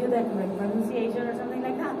give you the correct pronunciation or something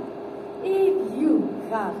like that. If you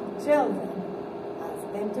have children,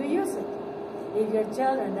 ask them to use it. If your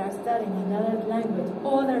children are studying another language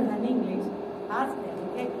other than English, ask them,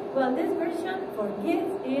 okay? Well, this version for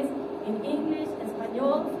kids is in English,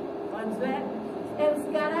 Espanol, Francais,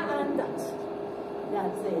 Euskara, and Dutch.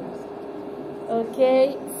 That's it.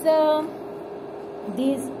 Okay, so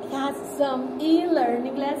this has some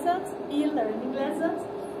e-learning lessons. E-learning lessons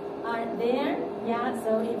are there. Yeah,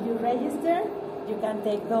 so if you register, you can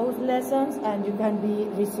take those lessons and you can be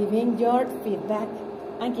receiving your feedback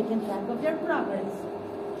and keeping track of your progress.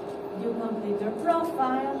 You complete your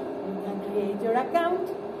profile, you can create your account,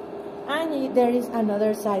 and there is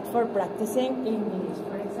another site for practicing English.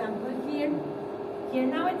 For example, here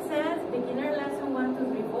now it says beginner lesson 1, 2,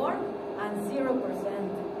 3, 4 and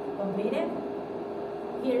 0% completed.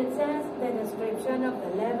 Here it says the description of the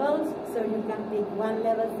levels, so you can pick one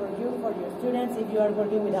level for you, for your students. If you are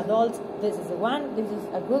working with adults, this is the one, this is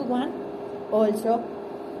a good one. Also,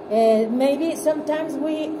 maybe sometimes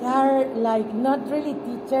we are like not really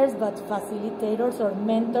teachers, but facilitators or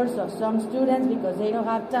mentors of some students because they don't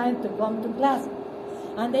have time to come to class.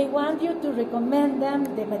 And they want you to recommend them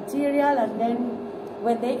the material, and then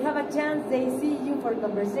when they have a chance, they see you for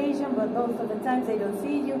conversation, but most of the times they don't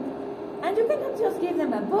see you. And you cannot just give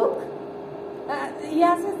them a book. Y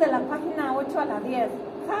haces de la página 8 a la 10.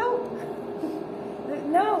 How?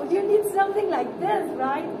 No, you need something like this,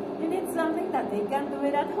 right? You need something that they can do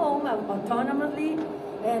it at home autonomously,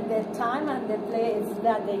 and the time and the place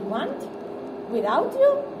that they want without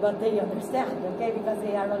you, but they understand, okay? Because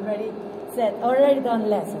they are already done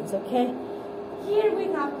lessons, okay? Here we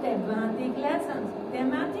have thematic lessons.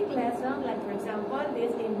 Thematic lesson, like for example,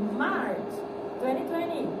 this in March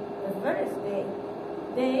 2020, the first day,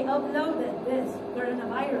 they uploaded this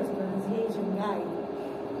coronavirus pronunciation guide.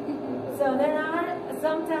 So there are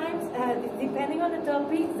sometimes, depending on the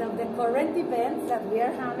topics of the current events that we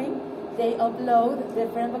are having, they upload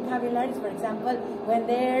different vocabularies. For example, when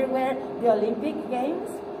there were the Olympic Games,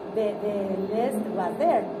 the list was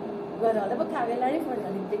there with all the vocabulary for the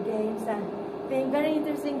Olympic Games, and very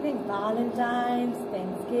interesting things: Valentine's,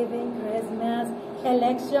 Thanksgiving, Christmas,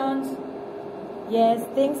 elections. Yes,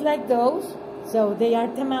 things like those. So they are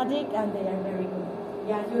thematic and they are very good.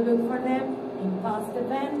 Yeah, you look for them in past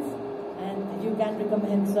events, and you can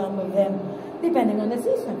recommend some of them depending on the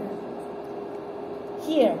season.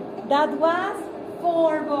 Here, that was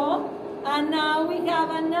Forbo, and now we have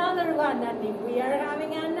another one. And if we are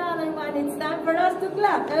having another one, it's time for us to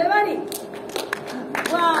clap. Everybody,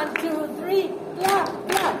 1, 2, 3, clap,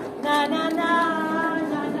 clap. Na na na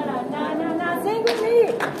na na na na na. Sing with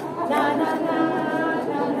me. Na na na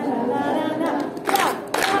na na na na.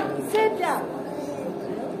 Clap, clap. Sit down.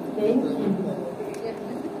 Thank you.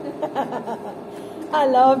 I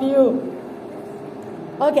love you.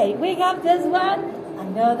 Okay, we have this one,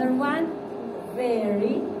 another one,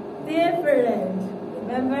 very different.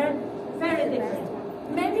 Remember? Very different.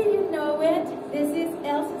 Maybe you know it. This is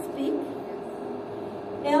Elsa Speak.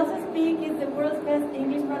 Elsa Speak is the world's best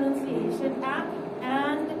English pronunciation app,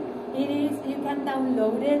 and you can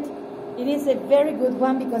download it. It is a very good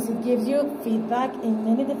one because it gives you feedback in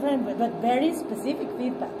many different, but very specific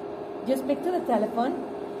feedback. You speak to the telephone,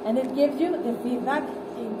 and it gives you the feedback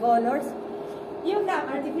in colors. You have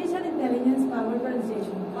artificial intelligence-powered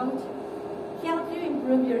pronunciation coach. Help you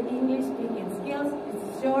improve your English speaking skills.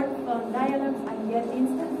 It's short, fun dialogues, and get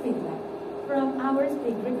instant feedback from our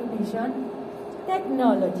speak recognition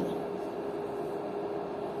technology.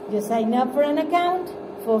 You sign up for an account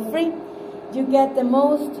for free. You get the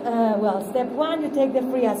most, step 1, you take the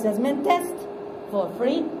free assessment test for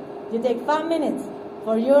free. You take 5 minutes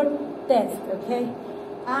for your test, okay?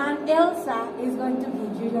 And Elsa is going to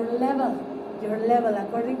give you your level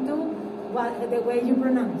according to the way you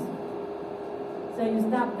pronounce. So you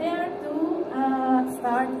stop there to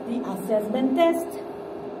start the assessment test.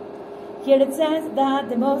 Here it says that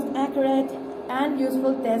the most accurate and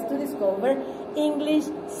useful test to discover English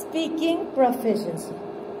speaking proficiency.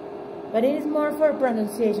 But it is more for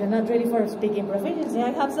pronunciation, not really for speaking proficiency.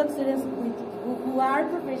 I have some students who are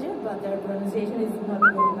proficient, but their pronunciation is not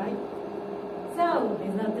good, right? So,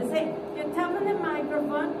 it's not the same. You tap on the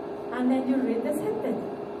microphone and then you read the sentence.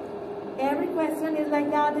 Every question is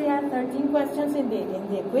like that. There are 13 questions in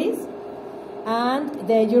the quiz. And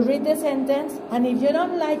then you read the sentence, and if you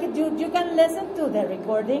don't like it, you can listen to the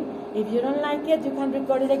recording. If you don't like it, you can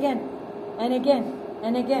record it again and again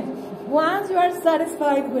and again. Once you are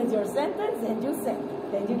satisfied with your sentence, then you send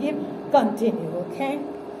it. Then you give continue, okay?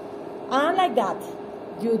 And like that,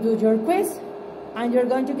 you do your quiz, and you're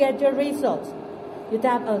going to get your results. You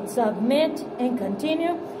tap on submit and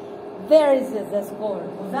continue. There is the score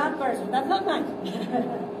of that person. That's not mine.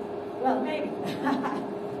 Well, maybe.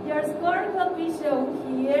 Your score will be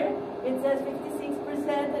shown here. It says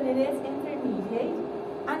 56% and it is intermediate.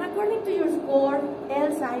 And according to your score,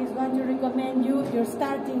 Elsa is going to recommend you your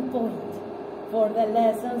starting point for the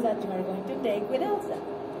lessons that you are going to take with Elsa.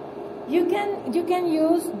 You can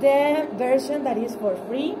use the version that is for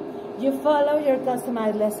free. You follow your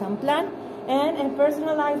customized lesson plan, and a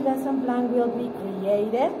personalized lesson plan will be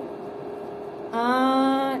created.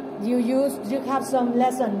 You have some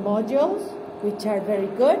lesson modules, which are very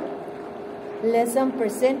good. Lesson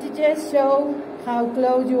percentages show how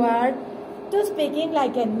close you are to speaking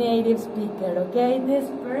like a native speaker, okay? This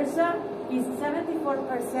person is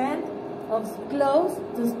 74% of close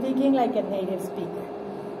to speaking like a native speaker.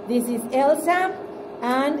 This is Elsa,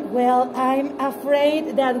 and well, I'm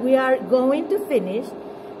afraid that we are going to finish,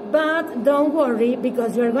 but don't worry,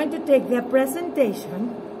 because you're going to take the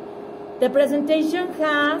presentation. The presentation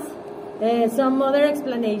has some other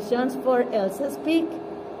explanations for Elsa Speak.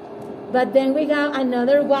 But then we have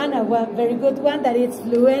another one, a very good one, that is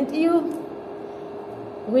Fluent You.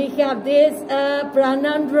 We have this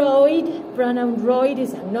Pronoun Droid. Pronoun Droid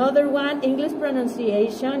is another one. English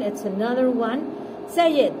pronunciation, it's another one.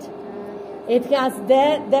 Say it. It has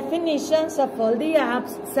the definitions of all the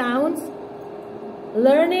apps, sounds.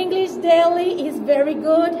 Learn English Daily is very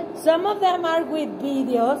good. Some of them are with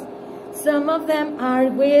videos. Some of them are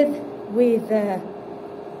with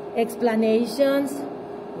explanations.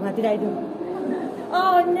 What did I do?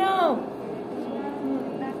 Oh no!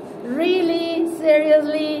 Really?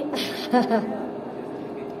 Seriously?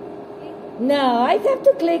 No, I have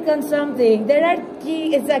to click on something. There are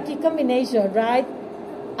it's a key combination, right?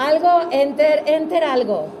 Algo, enter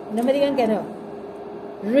algo. No me digan que no.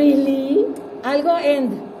 Really? Algo,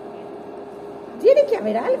 end. Tiene que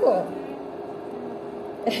haber algo.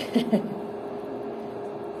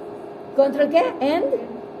 ¿Control qué? End?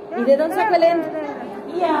 ¿Y de dónde saco el end?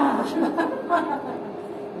 Yeah.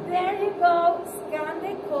 There you go. Scan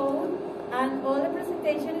the code, and all the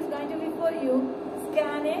presentation is going to be for you.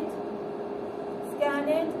 Scan it. Scan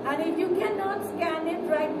it. And if you cannot scan it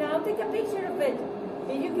right now, take a picture of it.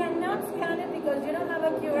 If you cannot scan it because you don't have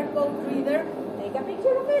a QR code reader, take a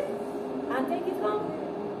picture of it and take it home.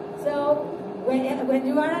 So when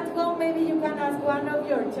you are at home, maybe you can ask one of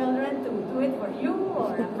your children to do it for you,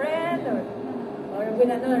 or a friend, or with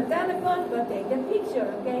another telephone, but take a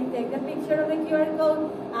picture, okay? Take the picture of the QR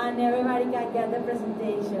code, and everybody can get the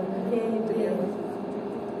presentation, okay? Please.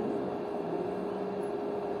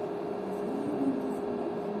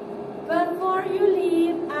 Before you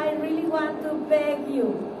leave, I really want to beg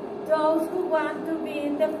you, those who want to be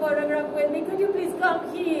in the photograph with me, could you please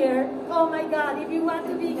come here? Oh my God, if you want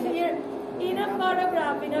to be here in a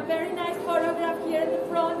photograph, in a very nice photograph here in the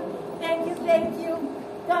front, thank you, thank you.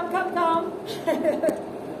 Come, come, come.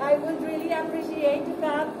 I would really appreciate to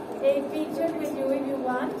have a picture with you if you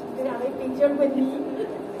want to have a picture with me.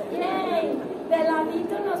 Yay! De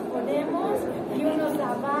ladito nos ponemos y unos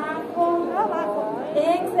abajo.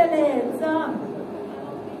 Excellent. Some.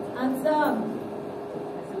 And some.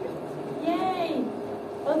 Yay!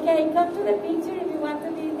 Okay, come to the picture if you want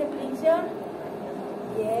to be in the picture.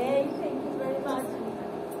 Yay! Thank you very much.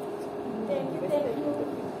 Thank you, thank you.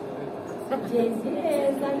 Yes,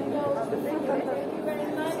 yes, I know. Thank you very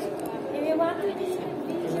much. If you want to be in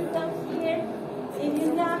the picture, come here. If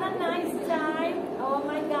you have a nice time, oh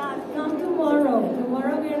my God, come tomorrow.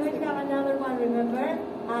 Tomorrow we are going to have another one, remember?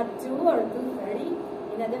 At 2 or 2:30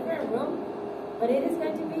 in a different room. But it is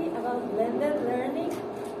going to be about blended learning,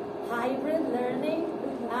 hybrid learning,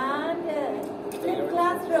 and flip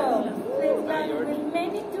classroom. Flip classroom with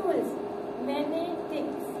many tools, many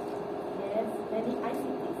things. Yes, many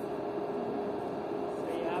ICTs.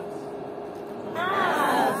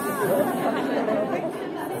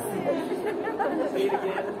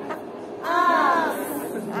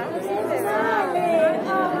 Say it again.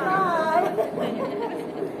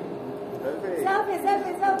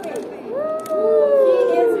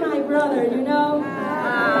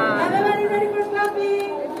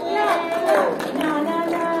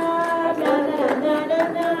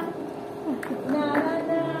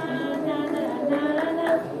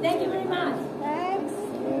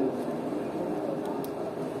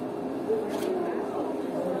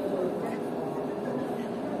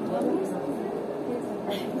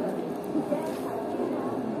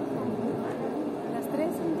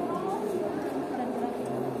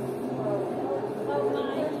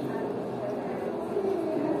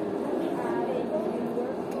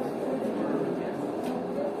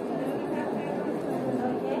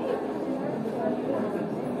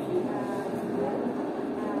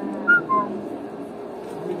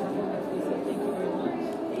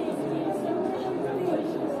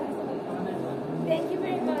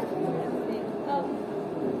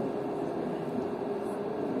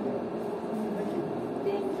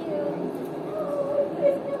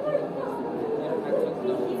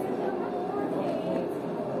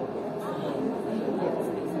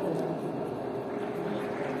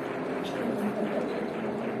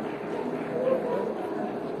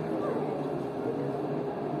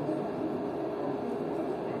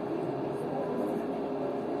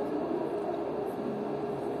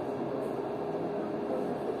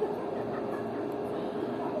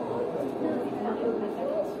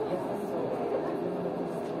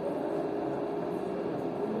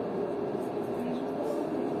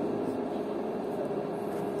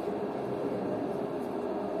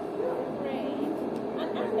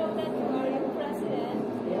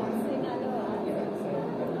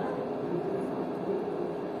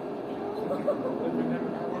 Tomorrow,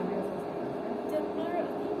 tomorrow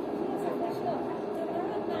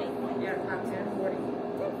night, right? Yeah, at 10:40.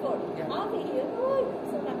 10:40. Yeah. I'll be here. Oh,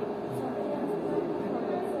 so happy.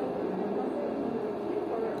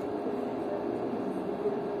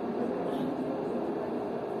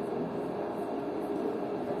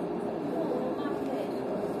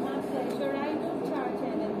 My pleasure. I don't charge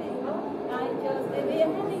anything. I just,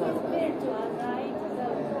 everything is virtual, right? So,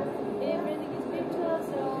 everything is virtual.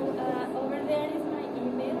 So, over there is my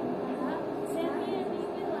email. Send me an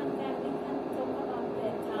email and then we can talk about the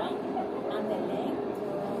time and the length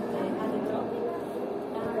and the topic.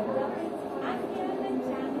 I'm here on the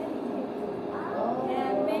channel.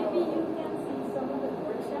 And maybe you can see some of the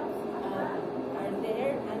workshops are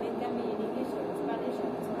there, and it can be in English or Spanish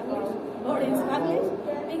or in Spanish,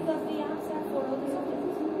 because the apps are for all the subjects.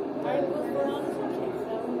 Are good for all the subjects.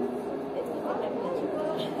 So it will be my pleasure.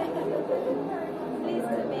 Pleased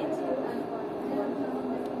to meet you.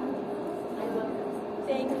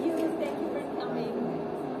 Thank you for coming.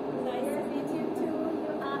 Nice to meet you too,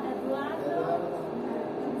 Eduardo.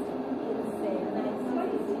 Nice to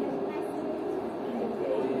meet you.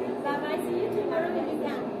 Bye-bye. See you tomorrow if you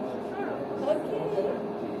can. Okay.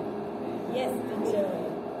 Yes, teacher.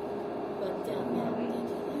 But now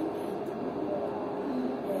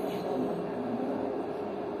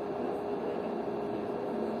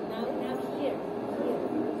here,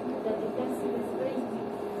 that you can see the screen.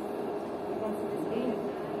 You can see the screen.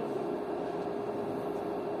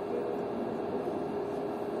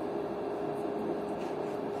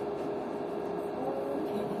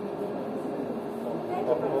 Thank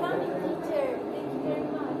you for coming, teacher. Thank you very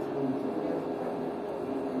much.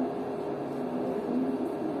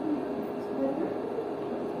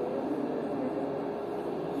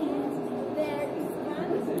 Yes, there is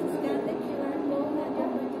scan the QR code and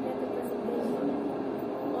you're going to get the presentation.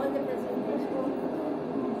 All the presentation.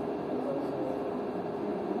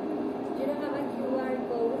 You don't have a QR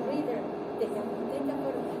code reader. Take a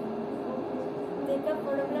photograph. Take a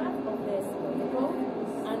photograph of this of the code,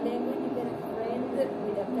 and then when you get a friend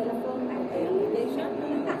with a telephone or the application,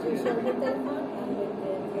 you show the telephone, and with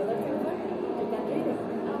the other telephone, you can read it.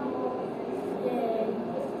 Yay!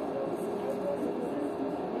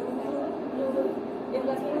 It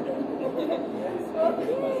was okay.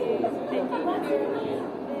 What's your name?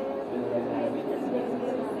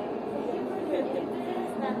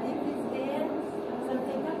 Nothing is there. So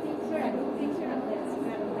take a picture, a good picture of the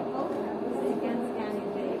scan of the code, so you can scan it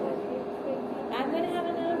later. I'm going to have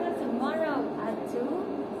another one tomorrow at 2.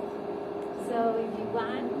 So if you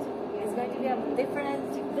want, it's going to be a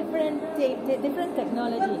different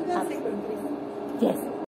technology. Yes.